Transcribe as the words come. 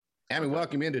And we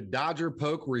welcome you into Dodger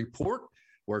Poke Report,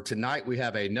 where tonight we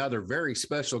have another very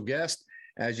special guest.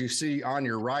 As you see on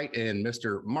your right, and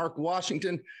Mr. Mark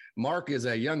Washington. Mark is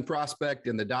a young prospect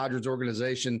in the Dodgers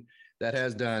organization that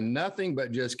has done nothing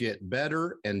but just get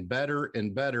better and better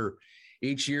and better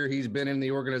each year he's been in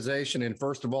the organization. And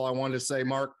first of all, I wanted to say,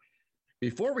 Mark,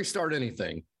 before we start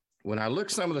anything, when I look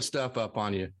some of the stuff up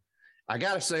on you, I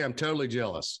got to say I'm totally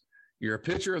jealous. You're a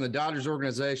pitcher in the Dodgers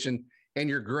organization, and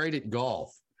you're great at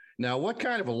golf. Now, what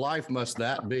kind of a life must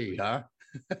that be, huh?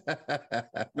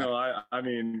 No, I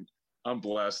mean, I'm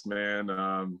blessed,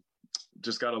 man.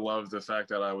 Just got to love the fact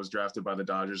that I was drafted by the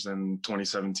Dodgers in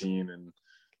 2017 and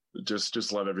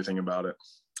just love everything about it.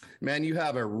 Man, you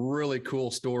have a really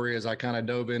cool story as I kind of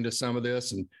dove into some of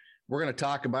this, and we're going to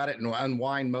talk about it and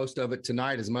unwind most of it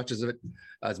tonight, as much of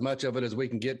it as we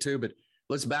can get to. But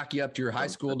let's back you up to your high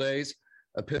school days.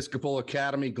 Episcopal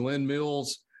Academy, Glen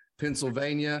Mills,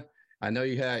 Pennsylvania. I know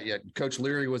you had Coach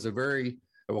Leary was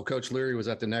Coach Leary was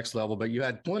at the next level, but you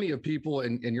had plenty of people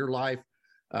in your life,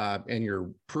 in your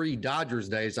pre-Dodgers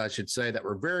days, I should say, that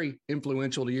were very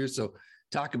influential to you. So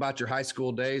talk about your high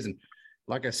school days. And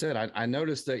like I said, I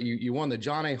noticed that you won the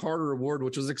John A. Harder Award,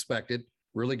 which was expected,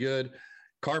 really good.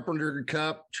 Carpenter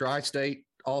Cup, Tri-State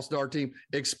All-Star team,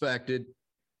 expected.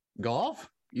 Golf?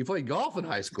 You played golf in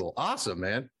high school. Awesome,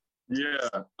 man. Yeah.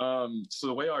 So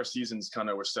the way our seasons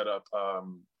kind of were set up,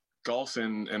 golf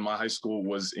in my high school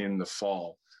was in the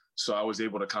fall. So I was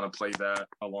able to kind of play that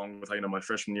along with, my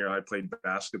freshman year, I played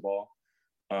basketball.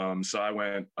 So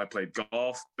I played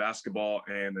golf, basketball,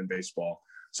 and then baseball.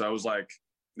 So it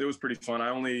was pretty fun. I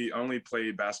only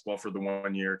played basketball for the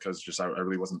 1 year because I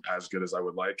really wasn't as good as I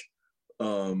would like.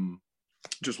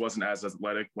 Just wasn't as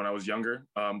athletic when I was younger.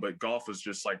 But golf was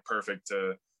just perfect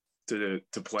to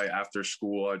play after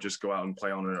school. I just go out and play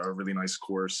on a really nice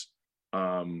course.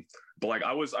 But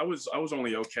I was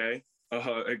only okay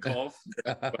at golf.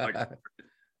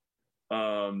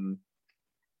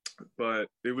 But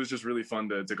it was just really fun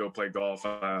to go play golf.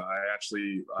 I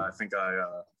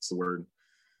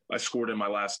scored in my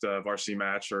last varsity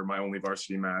match, or my only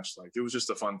varsity match. It was just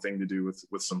a fun thing to do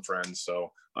with some friends.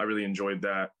 So I really enjoyed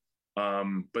that.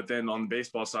 But then on the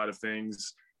baseball side of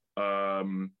things,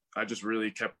 I just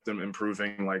really kept them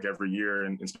improving every year.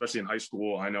 And especially in high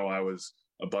school, I know I was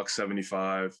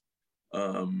 $175,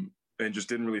 and just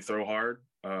didn't really throw hard.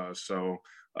 So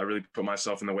I really put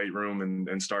myself in the weight room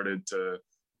and started to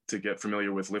get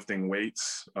familiar with lifting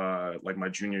weights, my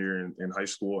junior year in high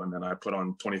school. And then I put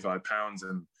on 25 pounds,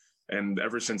 and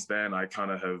ever since then I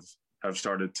kind of have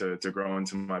started to grow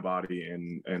into my body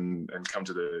and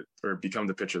become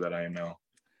the pitcher that I am now.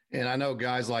 And I know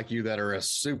guys like you that are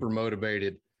as super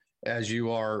motivated as you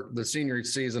are. The senior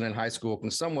season in high school can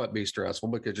somewhat be stressful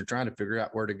because you're trying to figure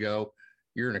out where to go.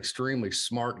 You're an extremely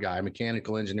smart guy.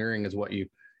 Mechanical engineering is what you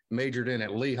majored in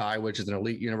at Lehigh, which is an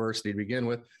elite university to begin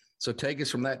with. So take us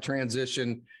from that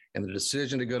transition and the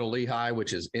decision to go to Lehigh,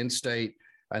 which is in-state.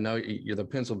 I know you're the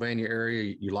Pennsylvania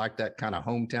area. You like that kind of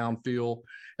hometown feel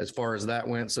as far as that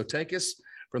went. So take us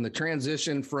from the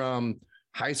transition from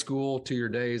high school to your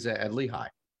days at Lehigh.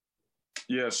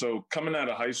 Yeah. So coming out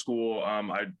of high school,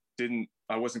 I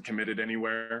wasn't committed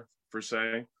anywhere per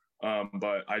se.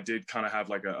 But I did kind of have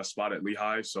a spot at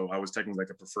Lehigh. So I was technically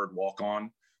a preferred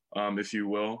walk-on, if you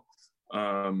will.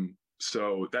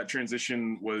 So that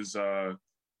transition was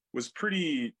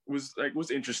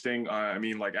interesting.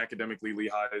 Academically,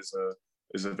 Lehigh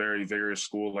is a very vigorous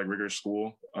school, rigorous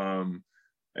school.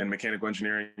 And mechanical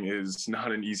engineering is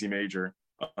not an easy major.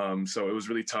 So it was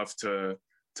really tough to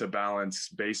balance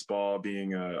baseball,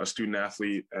 being a student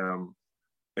athlete.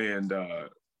 And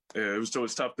it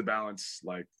was tough to balance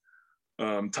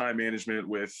time management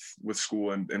with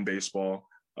school and baseball.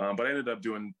 But I ended up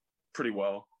doing pretty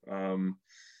well.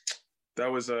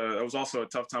 That was also a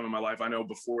tough time in my life. I know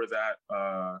before that,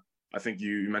 I think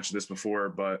you mentioned this before,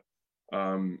 but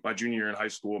my junior year in high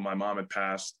school, my mom had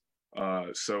passed.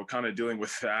 So kind of dealing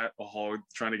with that,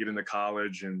 trying to get into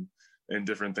college and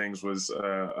different things was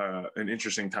an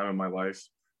interesting time in my life.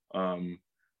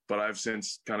 But I've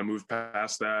since kind of moved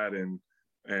past that,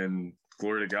 and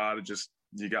glory to God,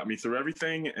 you got me through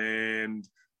everything and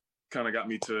kind of got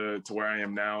me to where I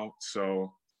am now.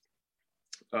 So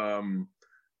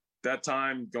that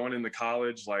time going into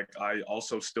college, I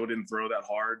also still didn't throw that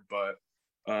hard, but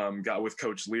got with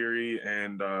Coach Leary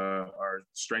and our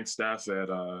strength staff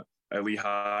at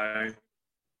Lehigh.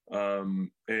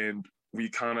 And we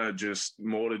kind of just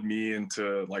molded me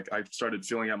into I started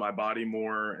feeling out my body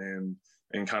more and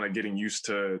kind of getting used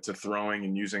to throwing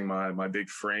and using my big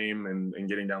frame and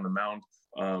getting down the mound.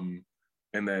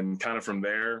 And then kind of from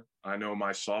there, I know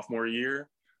my sophomore year,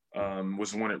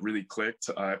 was when it really clicked.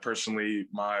 Personally,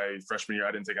 my freshman year,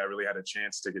 I didn't think I really had a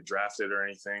chance to get drafted or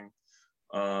anything.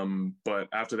 But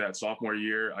after that sophomore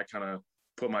year, I kind of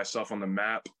put myself on the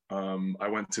map. I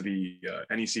went to the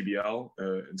NECBL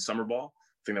in summer ball.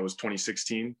 I think that was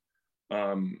 2016.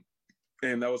 And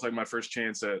that was like my first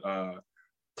chance at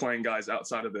playing guys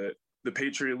outside of the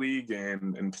Patriot League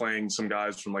and playing some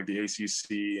guys from like the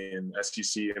ACC and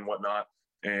SEC and whatnot.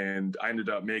 And I ended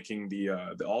up making the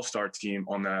All-Star team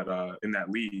on that in that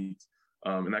league.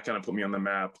 And that kind of put me on the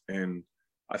map. And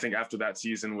I think after that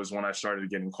season was when I started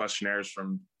getting questionnaires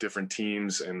from different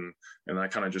teams, and I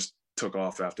kind of just took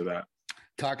off after that.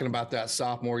 Talking about that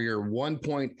sophomore year,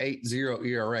 1.80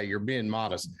 ERA, you're being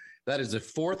modest. That is the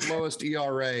fourth lowest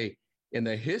ERA in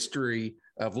the history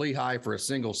of Lehigh for a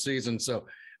single season. So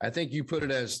I think you put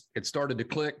it as it started to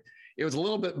click. It was a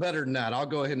little bit better than that. I'll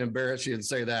go ahead and embarrass you and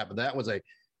say that, but that was a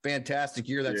fantastic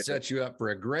year that set you up for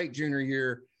a great junior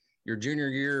year. Your junior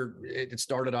year, it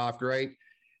started off great.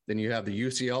 Then you have the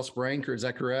UCL sprain. Is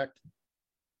that correct?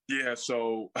 Yeah.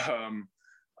 So,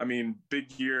 I mean,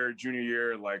 big year, junior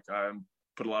year, like I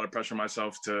put a lot of pressure on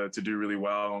myself to do really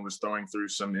well, and was throwing through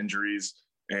some injuries,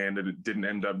 and it didn't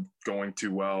end up going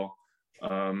too well.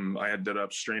 I ended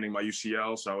up straining my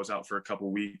UCL, so I was out for a couple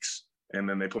of weeks, and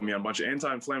then they put me on a bunch of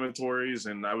anti-inflammatories,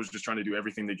 and I was just trying to do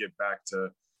everything to get back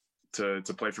to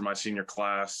play for my senior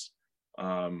class,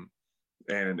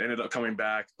 and ended up coming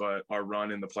back, but our run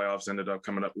in the playoffs ended up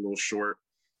coming up a little short.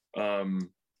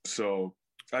 So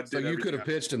you could have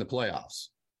pitched in the playoffs.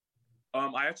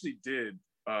 I actually did.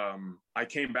 I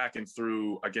came back and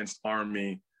threw against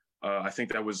Army. I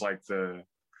think that was either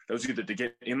to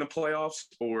get in the playoffs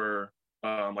or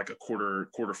like a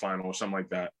quarterfinal or something like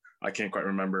that. I can't quite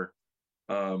remember.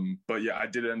 But yeah, I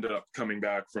did end up coming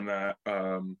back from that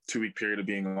 2-week period of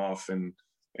being off and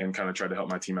kind of tried to help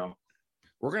my team out.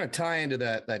 We're going to tie into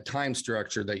that time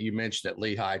structure that you mentioned at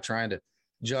Lehigh, trying to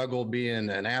juggle being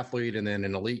an athlete and then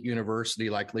an elite university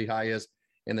like Lehigh is,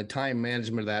 and the time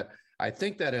management of that. I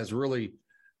think that has really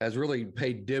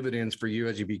paid dividends for you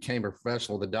as you became a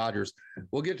professional of the Dodgers.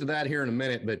 We'll get to that here in a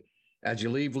minute, but as you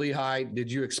leave Lehigh,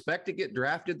 did you expect to get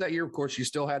drafted that year? Of course, you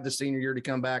still had the senior year to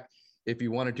come back if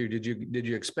you wanted to. Did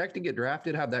you expect to get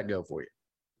drafted? How'd that go for you?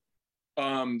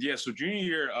 Yeah, so junior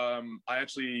year, I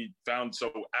actually found,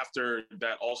 so after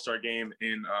that All-Star game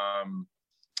in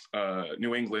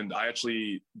New England, I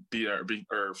actually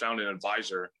found an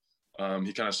advisor.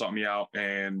 He kind of sought me out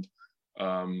and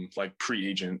like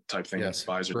pre-agent type thing. Yes,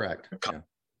 advisor. Correct.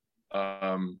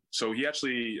 Yeah. So he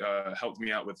actually helped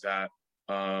me out with that.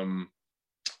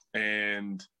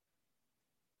 And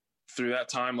through that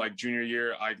time, like junior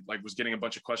year, I was getting a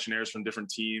bunch of questionnaires from different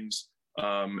teams.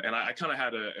 And I kind of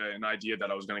had an idea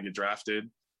that I was going to get drafted.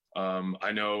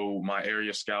 I know my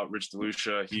area scout, Rich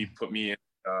DeLucia, he put me in,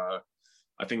 I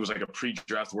think it was like a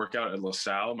pre-draft workout at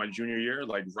LaSalle my junior year,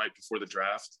 like right before the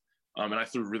draft. And I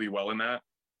threw really well in that.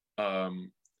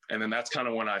 And then that's kind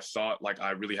of when I thought like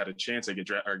I really had a chance at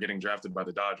getting drafted by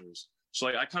the Dodgers. So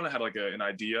like I kind of had like an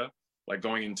idea, like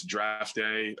going into draft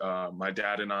day. My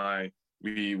dad and I,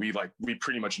 we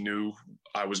pretty much knew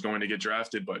I was going to get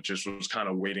drafted, but just was kind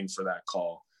of waiting for that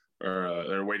call,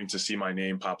 or waiting to see my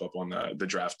name pop up on the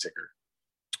draft ticker.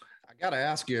 I got to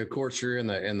ask you, of course, you're in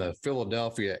the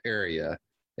Philadelphia area,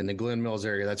 in the Glen Mills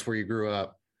area. That's where you grew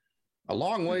up, a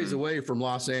long ways away from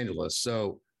Los Angeles.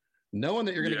 So knowing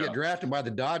that you're going to get drafted by the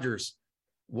Dodgers,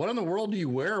 what in the world do you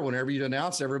wear whenever you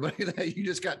announce everybody that you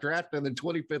just got drafted in the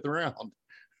 25th round?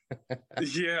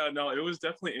 Yeah, no, it was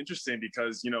definitely interesting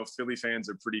because, Philly fans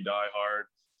are pretty diehard.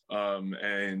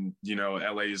 And,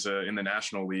 LA's in the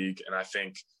National League. And I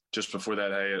think just before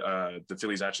that, the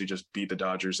Phillies actually just beat the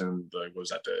Dodgers in the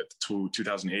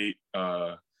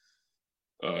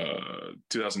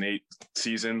 2008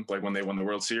 season, like when they won the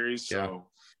World Series. So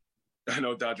I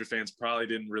know Dodger fans probably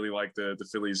didn't really like the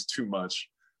Phillies too much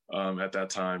at that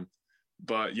time.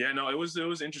 But yeah, no, it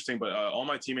was interesting. But all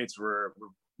my teammates were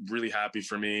really happy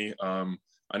for me.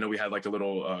 I know we had like a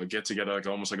little get together, like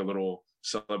almost like a little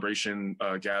celebration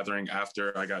gathering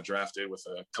after I got drafted with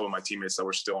a couple of my teammates that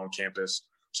were still on campus.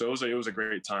 So it was a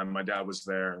great time. My dad was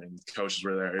there and coaches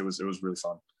were there. It was really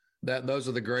fun. Those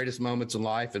are the greatest moments in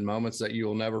life and moments that you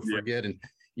will never forget. And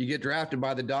you get drafted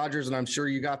by the Dodgers, and I'm sure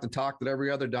you got the talk that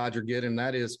every other Dodger get, and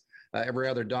that is every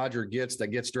other Dodger gets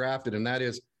drafted, and that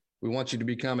is, we want you to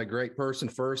become a great person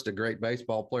first, a great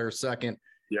baseball player second.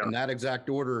 Yeah. In that exact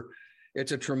order.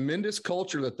 It's a tremendous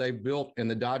culture that they built in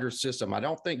the Dodgers system. I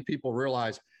don't think people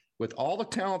realize, with all the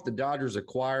talent the Dodgers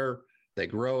acquire, they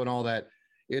grow and all that,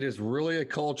 it is really a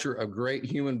culture of great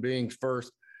human beings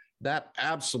first. That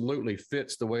absolutely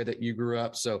fits the way that you grew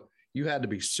up. So you had to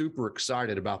be super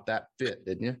excited about that fit,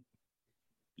 didn't you?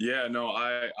 Yeah, no,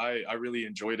 I really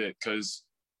enjoyed it because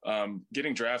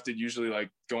getting drafted, usually like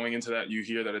going into that, you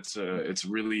hear that it's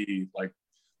really like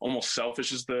almost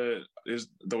selfish not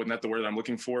the word that I'm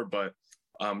looking for, but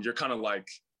you're kind of like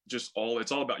it's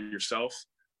all about yourself.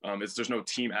 There's no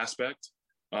team aspect.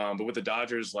 But with the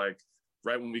Dodgers, like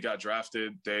right when we got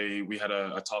drafted, we had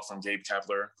a talk from Gabe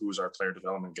Kapler, who was our player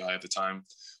development guy at the time.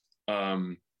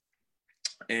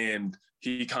 And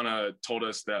he kind of told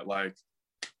us that like,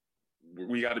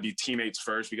 we got to be teammates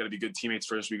first. We got to be good teammates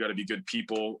first. We got to be good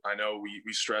people. I know we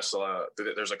stress that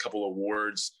there's a couple of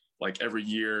awards, like every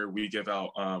year we give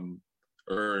out,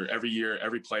 or every year,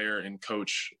 every player and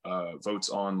coach votes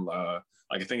on, like,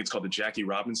 I think it's called the Jackie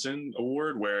Robinson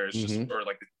Award, where it's just, or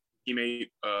like the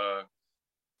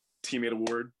teammate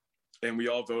award. And we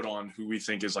all vote on who we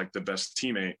think is like the best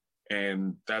teammate.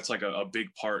 And that's like a big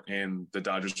part in the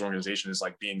Dodgers organization, is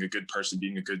like being a good person,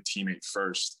 being a good teammate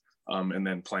first. And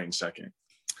then playing second.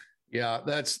 Yeah,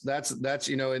 that's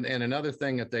and another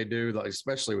thing that they do, like,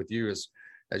 especially with you, is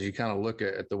as you kind of look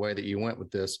at the way that you went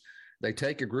with this, they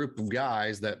take a group of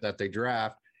guys that they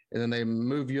draft, and then they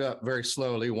move you up very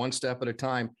slowly, one step at a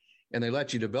time, and they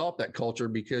let you develop that culture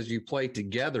because you play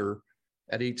together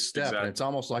at each step. Exactly. And it's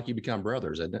almost like you become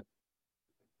brothers, isn't it?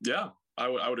 Yeah, I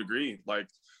would agree. Like,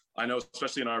 I know,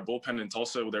 especially in our bullpen in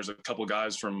Tulsa, there's a couple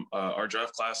guys from our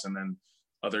draft class, and then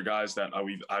other guys that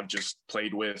I've just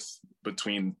played with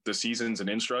between the seasons and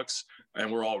instructs,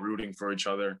 and we're all rooting for each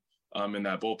other in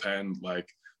that bullpen. Like,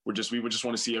 we would just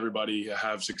want to see everybody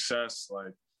have success.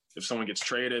 Like, if someone gets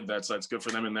traded, that's good for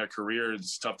them in their career.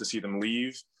 It's tough to see them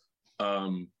leave.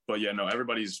 But yeah, no,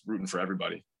 everybody's rooting for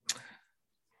everybody.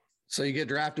 So you get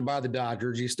drafted by the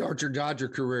Dodgers. You start your Dodger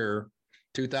career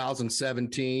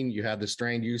 2017. You had the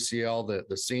strained UCL,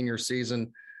 the senior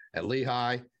season at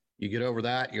Lehigh. You get over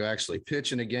that. You actually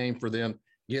pitch in a game for them,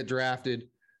 get drafted.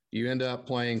 You end up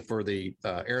playing for the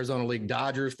Arizona League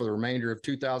Dodgers for the remainder of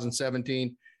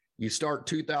 2017. You start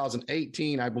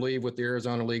 2018, I believe, with the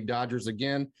Arizona League Dodgers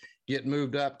again, get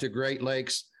moved up to Great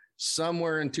Lakes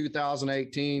somewhere in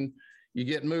 2018. You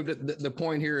get moved. The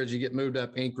point here is you get moved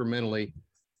up incrementally,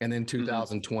 and then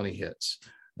 2020 hits.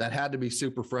 That had to be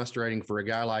super frustrating for a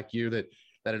guy like you that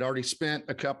had already spent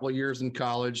a couple of years in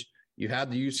college. You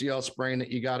had the UCL sprain that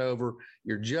you got over.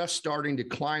 You're just starting to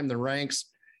climb the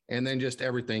ranks, and then just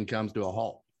everything comes to a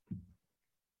halt.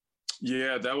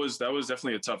 Yeah, that was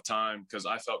definitely a tough time because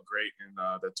I felt great in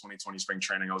the 2020 spring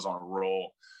training. I was on a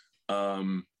roll.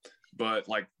 But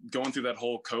like going through that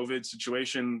whole COVID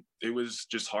situation, it was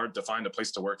just hard to find a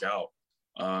place to work out.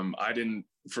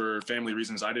 For family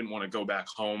reasons, I didn't want to go back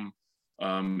home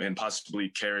and possibly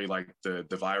carry like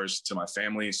the virus to my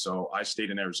family. So I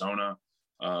stayed in Arizona.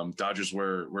 Dodgers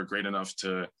were great enough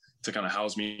to kind of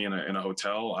house me in a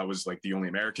hotel. I was like the only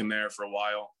American there for a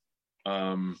while.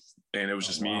 And it was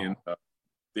just me and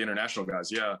the international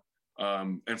guys. Yeah.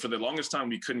 And for the longest time,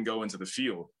 we couldn't go into the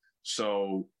field.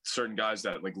 So certain guys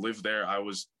that like lived there, I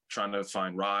was trying to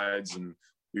find rides, and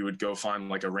we would go find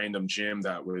like a random gym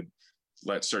that would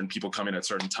let certain people come in at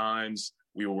certain times.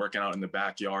 We were working out in the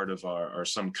backyard of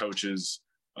some coaches'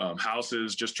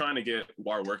 houses, just trying to get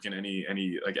our work in any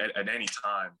like at any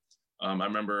time. I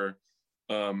remember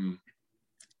a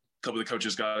couple of the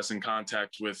coaches got us in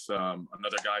contact with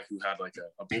another guy who had like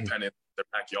a bullpen in their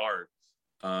backyard.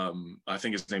 I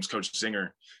think his name's Coach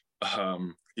Zinger.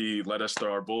 He let us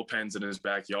throw our bullpens in his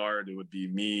backyard. It would be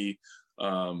me,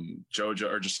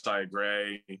 Jojo or Josiah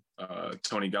Gray,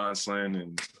 Tony Gonsolin,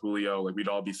 and Julio. Like, we'd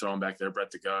all be throwing back there. Brett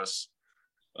DeGuss,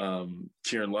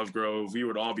 Kieran Lovegrove. We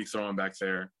would all be throwing back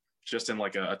there, just in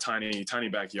like a tiny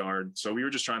backyard. So we were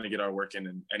just trying to get our work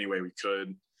in any way we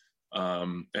could.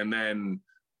 And then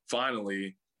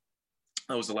finally,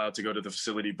 I was allowed to go to the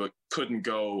facility, but couldn't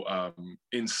go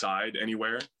inside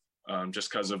anywhere.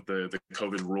 Just because of the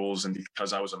COVID rules, and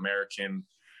because I was American,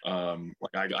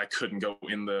 like I couldn't go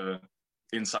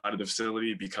inside of the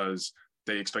facility because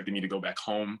they expected me to go back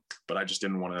home, but I just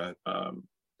didn't want to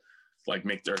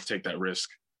take that risk.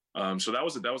 So that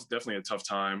was definitely a tough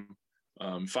time.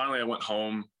 Finally, I went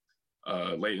home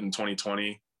late in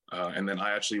 2020, and then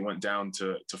I actually went down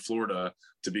to Florida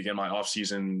to begin my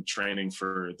off-season training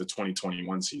for the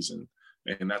 2021 season,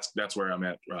 and that's where I'm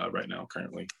at right now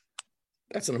currently.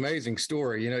 That's an amazing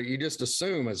story. You just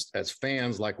assume as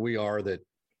fans like we are that,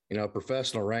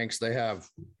 professional ranks, they have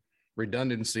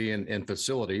redundancy in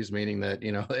facilities, meaning that,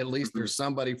 at least there's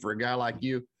somebody for a guy like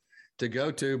you to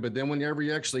go to. But then whenever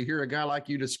you actually hear a guy like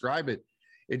you describe it,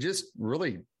 it just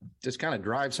really just kind of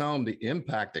drives home the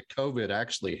impact that COVID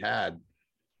actually had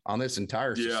on this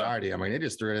entire society. I mean, it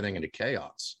just threw everything into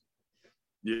chaos.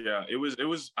 Yeah, it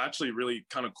was actually really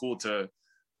kind of cool to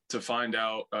find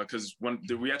out, because when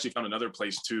we actually found another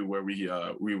place too where we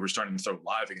were starting to throw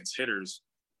live against hitters,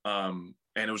 and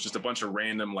it was just a bunch of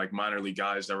random like minor league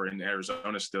guys that were in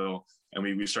Arizona still, and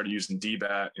we started using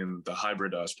DBAT in the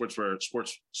hybrid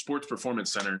sports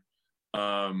performance center.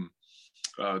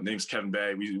 Name's Kevin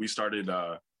Bay. We started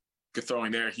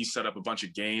throwing there. He set up a bunch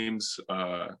of games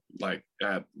like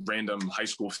at random high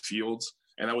school fields.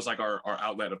 And that was like our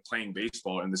outlet of playing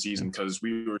baseball in the season, because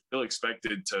we were still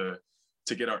expected to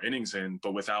get our innings in,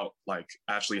 but without like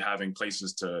actually having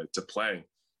places to play.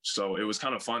 So it was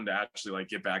kind of fun to actually like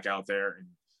get back out there. And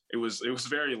it was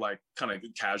very like kind of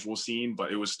casual scene,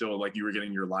 but it was still like you were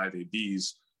getting your live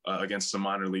ABs against some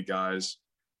minor league guys.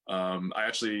 I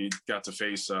actually got to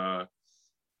face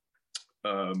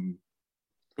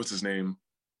what's his name?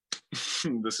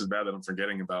 This is bad that I'm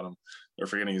forgetting about him or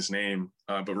forgetting his name.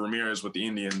 But Ramirez with the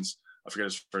Indians, I forget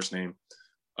his first name.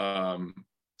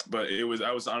 But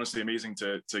that was honestly amazing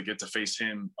to get to face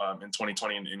him in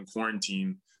 2020 in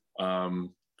quarantine.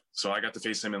 So I got to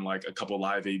face him in like a couple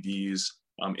live ABs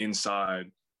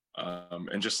inside,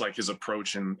 and just like his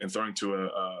approach and throwing to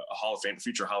a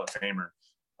future Hall of Famer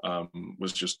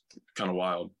was just kind of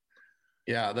wild.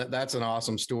 Yeah, that's an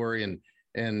awesome story.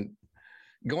 And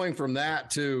going from that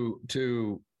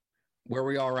to where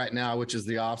we are right now, which is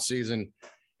the off season,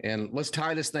 and let's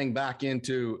tie this thing back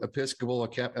into Episcopal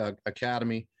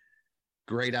Academy.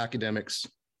 Great academics.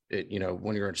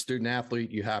 When you're a student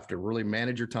athlete, you have to really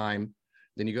manage your time.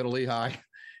 Then you go to Lehigh.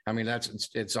 I mean,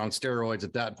 it's on steroids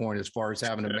at that point as far as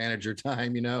having to manage your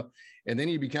time, and then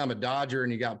you become a Dodger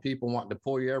and you got people wanting to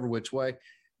pull you every which way.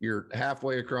 You're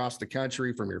halfway across the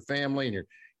country from your family and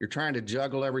you're trying to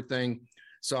juggle everything.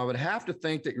 So I would have to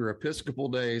think that your Episcopal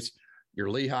days, your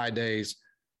Lehigh days,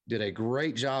 did a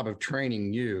great job of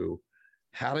training you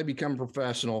how to become a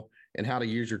professional and how to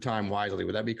use your time wisely.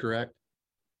 Would that be correct?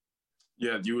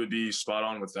 Yeah, you would be spot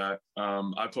on with that.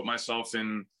 I put myself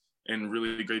in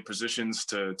really great positions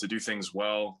to do things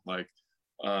well. Like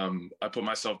I put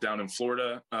myself down in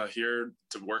Florida here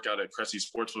to work out at Cressy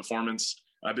Sports Performance.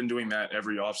 I've been doing that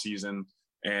every off season,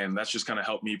 and that's just kind of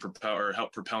helped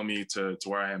propel me to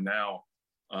where I am now.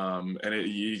 And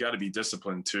you got to be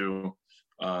disciplined too,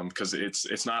 because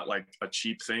it's not like a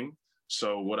cheap thing.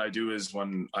 So what I do is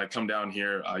when I come down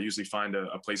here, I usually find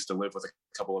a place to live with a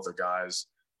couple other guys,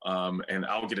 and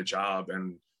I'll get a job.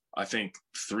 And I think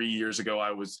 3 years ago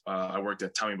I worked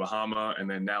at Tommy Bahama, and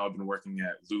then now I've been working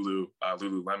at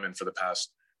Lululemon for the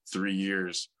past 3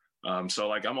 years. So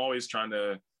like I'm always trying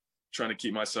to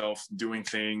keep myself doing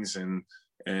things and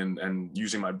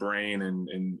using my brain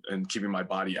and keeping my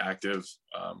body active.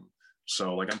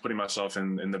 So like I'm putting myself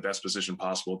in the best position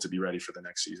possible to be ready for the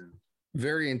next season.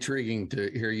 Very intriguing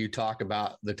to hear you talk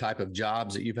about the type of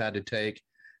jobs that you've had to take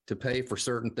to pay for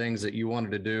certain things that you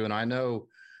wanted to do. And I know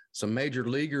some major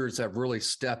leaguers have really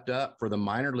stepped up for the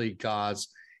minor league cause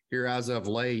here as of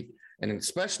late, and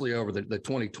especially over the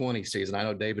 2020 season. I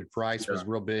know David Price was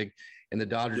real big in the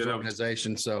Dodgers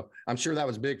organization. So I'm sure that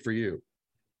was big for you.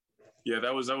 Yeah,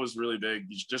 that was really big,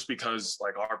 just because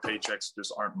like our paychecks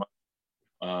just aren't much,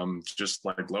 just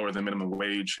like lower than minimum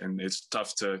wage. And it's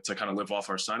tough to kind of live off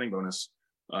our signing bonus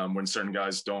when certain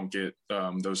guys don't get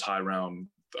those high round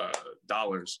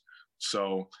dollars.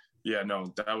 So yeah,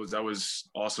 no, that was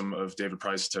awesome of David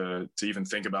Price to even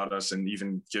think about us and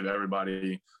even give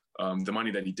everybody the money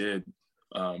that he did.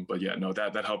 But yeah, no,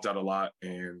 that helped out a lot,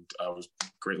 and I was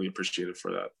greatly appreciated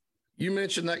for that. You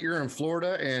mentioned that you're in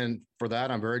Florida, and for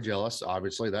that, I'm very jealous.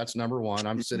 Obviously, that's number one.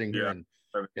 I'm sitting here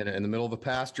in the middle of a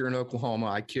pasture in Oklahoma.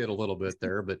 I kid a little bit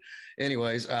there, but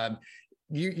anyways,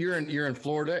 you're in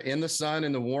Florida in the sun,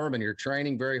 in the warm, and you're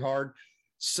training very hard.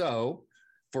 So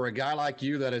for a guy like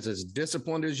you that is as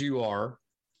disciplined as you are,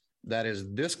 that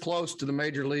is this close to the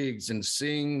major leagues and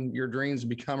seeing your dreams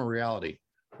become a reality,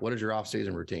 what is your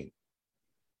off-season routine?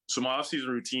 So my off-season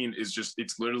routine is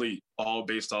it's literally all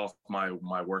based off my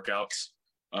workouts.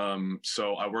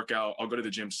 So I work out, I'll go to the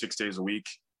gym 6 days a week,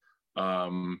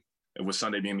 with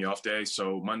Sunday being the off day.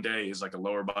 So Monday is like a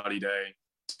lower body day.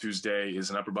 Tuesday is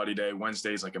an upper body day.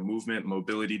 Wednesday is like a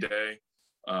mobility day.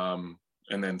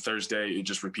 And then Thursday, it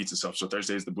just repeats itself. So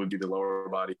Thursday would be the lower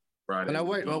body. Friday. Now,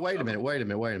 wait a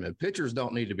minute. Pitchers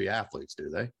don't need to be athletes, do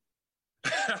they?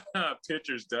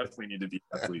 Pitchers definitely need to be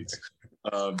athletes.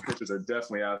 Pitchers are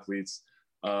definitely athletes.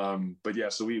 But yeah,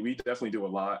 so we definitely do a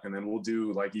lot. And then we'll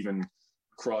do like even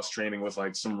cross training with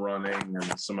like some running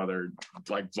and some other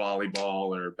like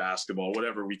volleyball or basketball,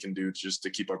 whatever we can do just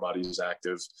to keep our bodies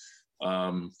active.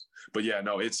 But yeah,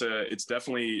 no, it's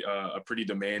definitely a pretty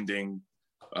demanding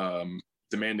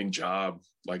demanding job.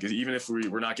 Like even if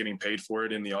we're not getting paid for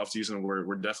it in the off season,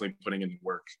 we're definitely putting in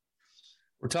work.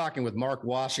 We're talking with Mark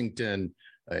Washington,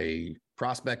 a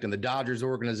prospect in the Dodgers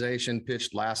organization,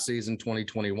 pitched last season,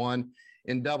 2021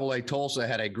 in AA Tulsa,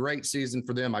 had a great season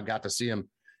for them. I got to see him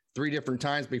 3 different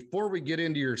times. Before we get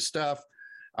into your stuff,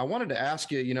 I wanted to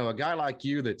ask you, you know, a guy like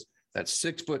you that's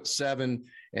 6'7"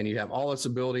 and you have all this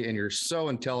ability and you're so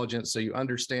intelligent, so you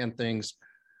understand things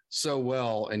so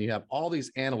well, and you have all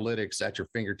these analytics at your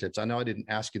fingertips. I know I didn't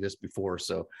ask you this before,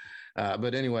 so,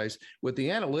 but anyways, with the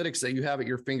analytics that you have at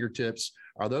your fingertips,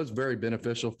 are those very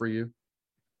beneficial for you?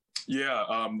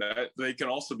 Yeah, they can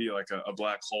also be like a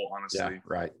black hole, honestly. Yeah,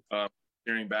 right.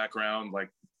 Hearing background, like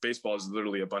baseball is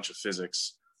literally a bunch of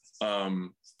physics.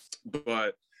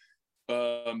 But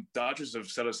Dodgers have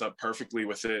set us up perfectly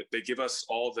with it. They give us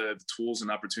all the tools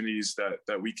and opportunities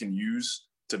that we can use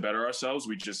to better ourselves.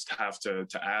 We just have to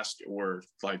ask or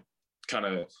like kind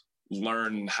of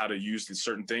learn how to use these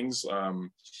certain things.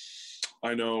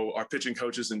 I know our pitching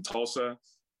coaches in Tulsa,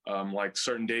 like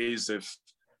certain days, if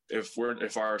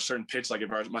our certain pitch, like if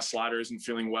my slider isn't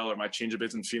feeling well or my changeup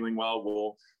isn't feeling well,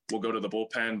 we'll go to the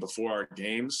bullpen before our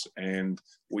games, and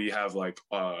we have like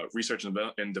research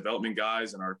and development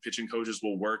guys, and our pitching coaches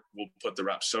will put the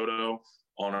Rapsodo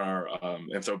on our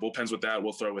and throw bullpens with that.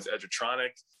 We'll throw with Edgertronic,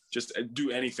 just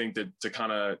do anything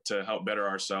to help better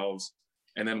ourselves.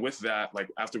 And then with that, like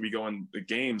after we go in the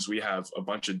games, we have a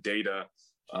bunch of data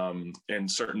and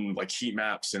certain like heat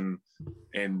maps and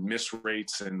miss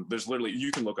rates, and there's literally,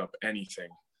 you can look up anything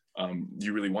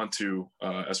you really want to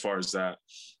as far as that.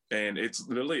 And it's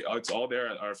all there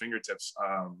at our fingertips.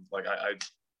 Like I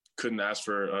couldn't ask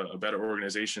for a better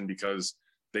organization because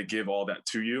they give all that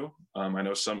to you. I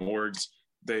know some orgs,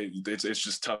 it's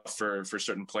just tough for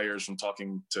certain players from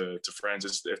talking to friends.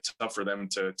 It's tough for them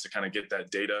to kind of get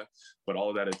that data, but all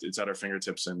of that, it's at our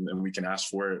fingertips, and we can ask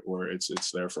for it, or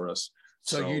it's there for us.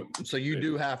 So you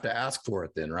do have to ask for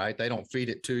it then, right? They don't feed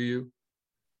it to you?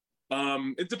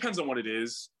 It depends on what it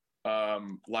is.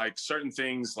 Like certain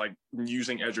things, like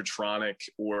using Edgertronic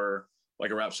or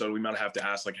like a Rapsodo, we might have to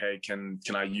ask like, hey, can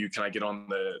I get on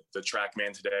the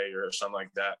TrackMan today or something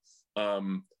like that.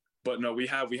 But no, we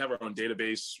have our own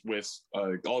database with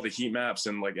all the heat maps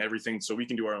and like everything, so we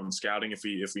can do our own scouting if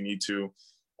we need to.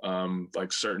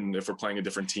 Like if we're playing a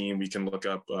different team, we can look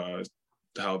up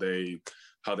how they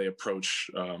approach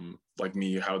like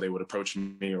me, how they would approach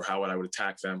me, or how I would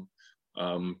attack them.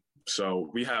 So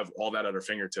we have all that at our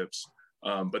fingertips.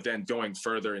 But then going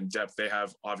further in depth, they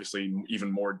have obviously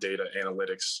even more data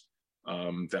analytics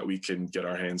that we can get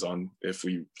our hands on if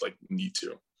we like need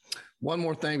to. One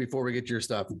more thing before we get to your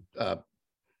stuff.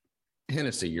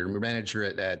 Hennessy, your manager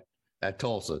at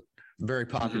Tulsa, very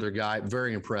popular guy,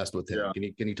 very impressed with him. Yeah.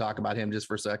 Can you talk about him just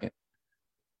for a second?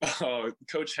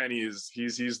 Coach Henney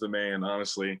he's the man,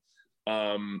 honestly.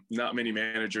 Not many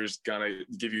managers gonna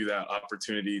give you that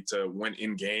opportunity to win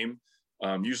in game.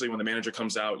 Usually when the manager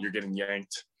comes out, you're getting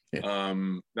yanked. Yeah.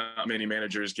 Not many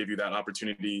managers give you that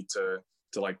opportunity to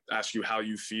like ask you how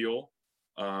you feel,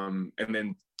 and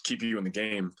then keep you in the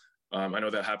game. I know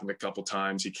that happened a couple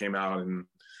times. He came out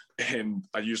and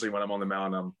I usually, when I'm on the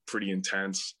mound, I'm pretty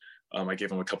intense. I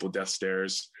gave him a couple of death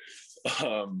stares.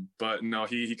 But no,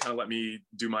 he kind of let me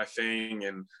do my thing,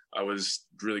 and I was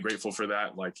really grateful for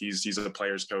that. Like he's a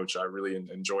player's coach. I really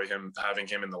enjoy having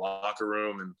him in the locker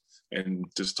room and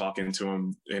just talking to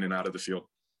him in and out of the field.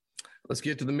 Let's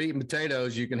get to the meat and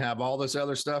potatoes. You can have all this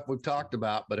other stuff we've talked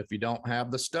about, but if you don't have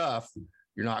the stuff,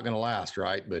 you're not going to last,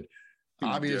 right? But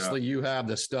obviously you have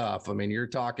the stuff. I mean, you're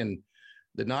talking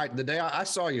the day I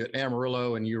saw you at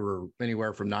Amarillo, and you were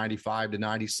anywhere from 95 to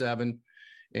 97.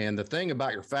 And the thing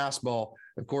about your fastball,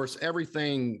 of course,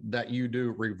 everything that you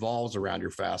do revolves around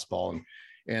your fastball.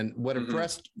 And what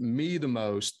impressed me the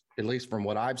most, at least from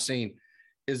what I've seen,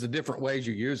 is the different ways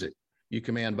you use it. You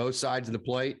command both sides of the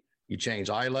plate. You change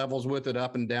eye levels with it,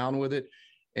 up and down with it.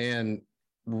 And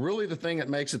really the thing that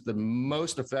makes it the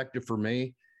most effective for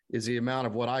me is the amount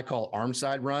of what I call arm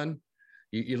side run.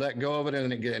 You let go of it,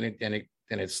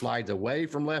 and it slides away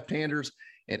from left-handers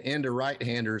and into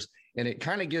right-handers. And it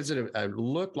kind of gives it a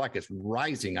look like it's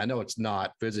rising. I know it's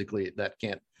not physically, that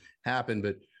can't happen,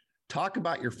 but talk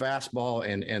about your fastball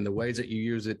and the ways that you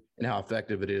use it and how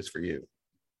effective it is for you.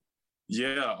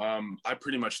 Yeah. I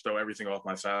pretty much throw everything off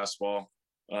my fastball,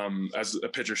 as a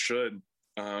pitcher should.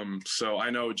 So I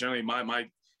know generally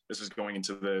this is going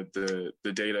into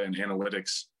the data and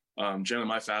analytics. Generally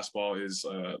my fastball is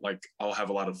like I'll have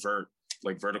a lot of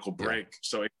vertical break. Yeah.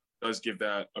 So it does give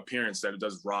that appearance that it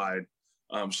does ride.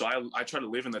 So I try to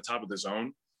live in the top of the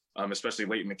zone, especially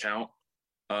late in the count.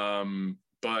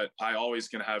 but I always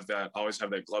can have that. I always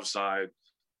have that glove side,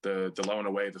 the low and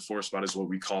away, the 4-spot is what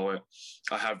we call it.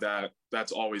 I have that.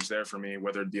 That's always there for me,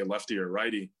 whether it be a lefty or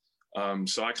righty.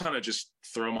 So I kind of just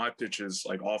throw my pitches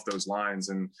like off those lines,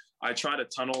 and I try to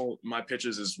tunnel my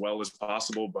pitches as well as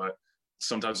possible, but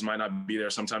sometimes it might not be there.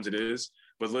 Sometimes it is,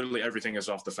 but literally everything is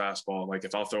off the fastball. Like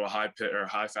if I'll throw a high pit or a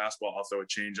high fastball, I'll throw a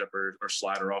changeup or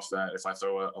slider off that. If I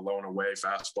throw a low and away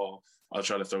fastball, I'll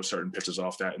try to throw certain pitches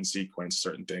off that and sequence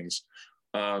certain things.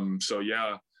 So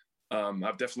yeah,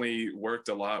 I've definitely worked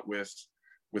a lot with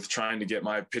trying to get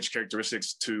my pitch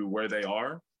characteristics to where they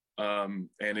are. And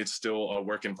it's still a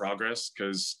work in progress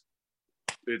because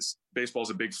baseball is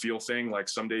a big feel thing. Like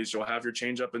some days you'll have your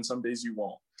changeup and some days you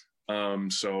won't.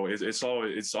 So it's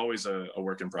always a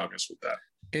work in progress with that.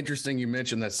 Interesting. You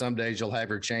mentioned that some days you'll have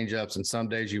your changeups and some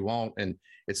days you won't. And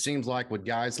it seems like with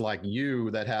guys like you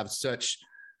that have such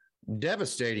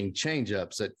devastating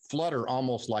changeups that flutter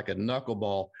almost like a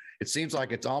knuckleball, it seems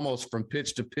like it's almost from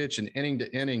pitch to pitch and inning to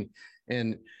inning.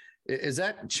 And is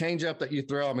that changeup that you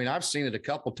throw? I mean, I've seen it a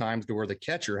couple times to where the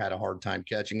catcher had a hard time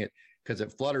catching it because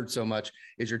it fluttered so much.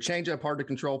 Is your changeup hard to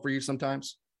control for you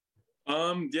sometimes?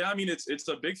 Yeah, I mean, it's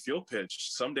a big field pitch.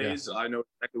 Some days I know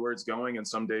exactly where it's going and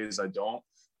some days I don't.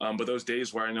 But those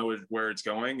days where I know where it's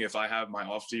going, if I have my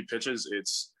off-speed pitches,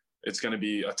 it's going to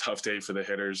be a tough day for the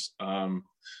hitters.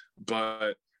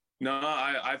 But no,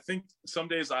 I think some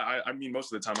days I mean,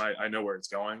 most of the time I know where it's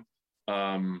going.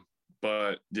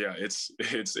 But yeah,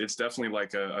 it's definitely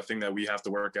like a thing that we have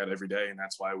to work at every day. And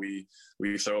that's why we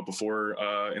throw it before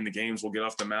in the games. We'll get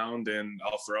off the mound and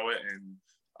I'll throw it. And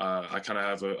I kind of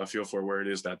have a feel for where it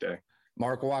is that day.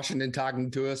 Mark Washington talking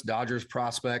to us, Dodgers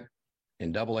prospect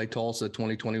in AA Tulsa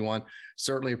 2021.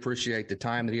 Certainly appreciate the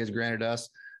time that he has granted us.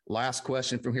 Last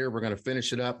question from here. We're going to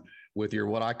finish it up with your,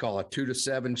 what I call a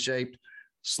 2-7 shaped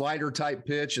slider type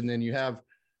pitch. And then you have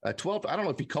a 12, I don't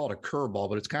know if you call it a curveball,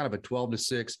 but it's kind of a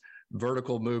 12-6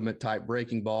 vertical movement type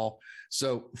breaking ball.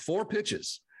 So 4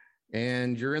 pitches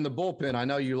and you're in the bullpen. I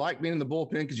know you like being in the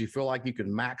bullpen because you feel like you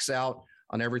can max out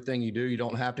on everything you do. You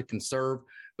don't have to conserve.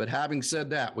 But having said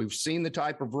that, we've seen the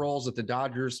type of roles that the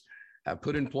Dodgers have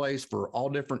put in place for all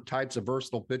different types of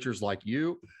versatile pitchers like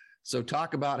you. So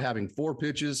talk about having 4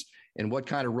 pitches and what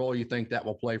kind of role you think that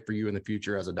will play for you in the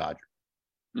future as a Dodger.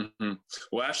 Mm-hmm.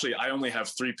 Well, actually, I only have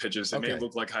 3 pitches. It may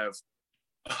look like I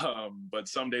have, but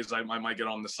some days I might get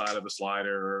on the side of the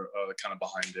slider or kind of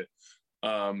behind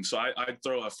it. So I'd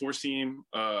throw a 4-seam,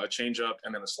 a changeup,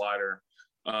 and then a slider.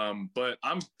 But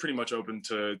I'm pretty much open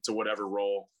to whatever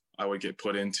role I would get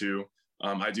put into.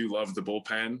 I do love the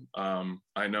bullpen.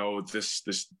 I know this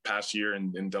past year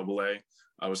in AA,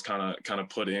 I was kind of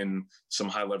put in some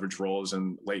high leverage roles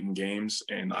in late in games,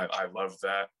 and I love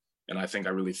that. And I think I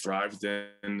really thrived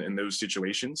in those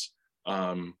situations.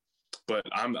 But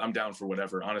I'm down for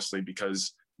whatever, honestly,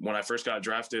 because when I first got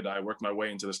drafted, I worked my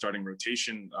way into the starting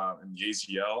rotation in the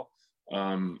AZL,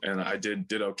 and I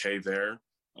did okay there.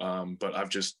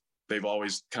 But they've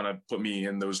always kind of put me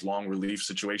in those long relief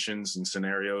situations and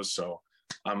scenarios. So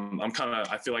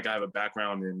I feel like I have a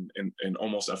background in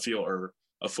almost a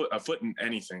foot in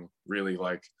anything really.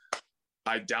 Like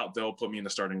I doubt they'll put me in the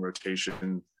starting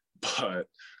rotation, but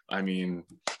I mean,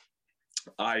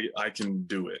 I can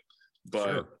do it,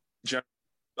 but sure.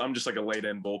 I'm just like a late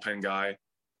end bullpen guy.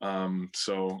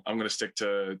 So I'm going to stick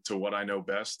to what I know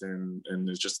best and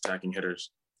it's just attacking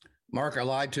hitters. Mark, I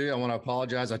lied to you. I want to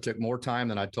apologize. I took more time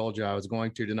than I told you I was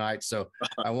going to tonight. So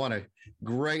I want to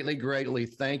greatly, greatly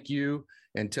thank you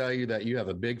and tell you that you have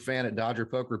a big fan at Dodger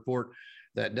Poke Report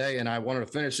that day. And I wanted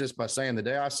to finish this by saying the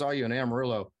day I saw you in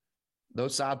Amarillo,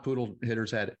 those side poodle hitters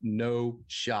had no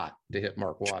shot to hit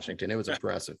Mark Washington. It was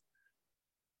impressive.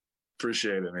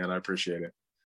 Appreciate it, man. I appreciate it.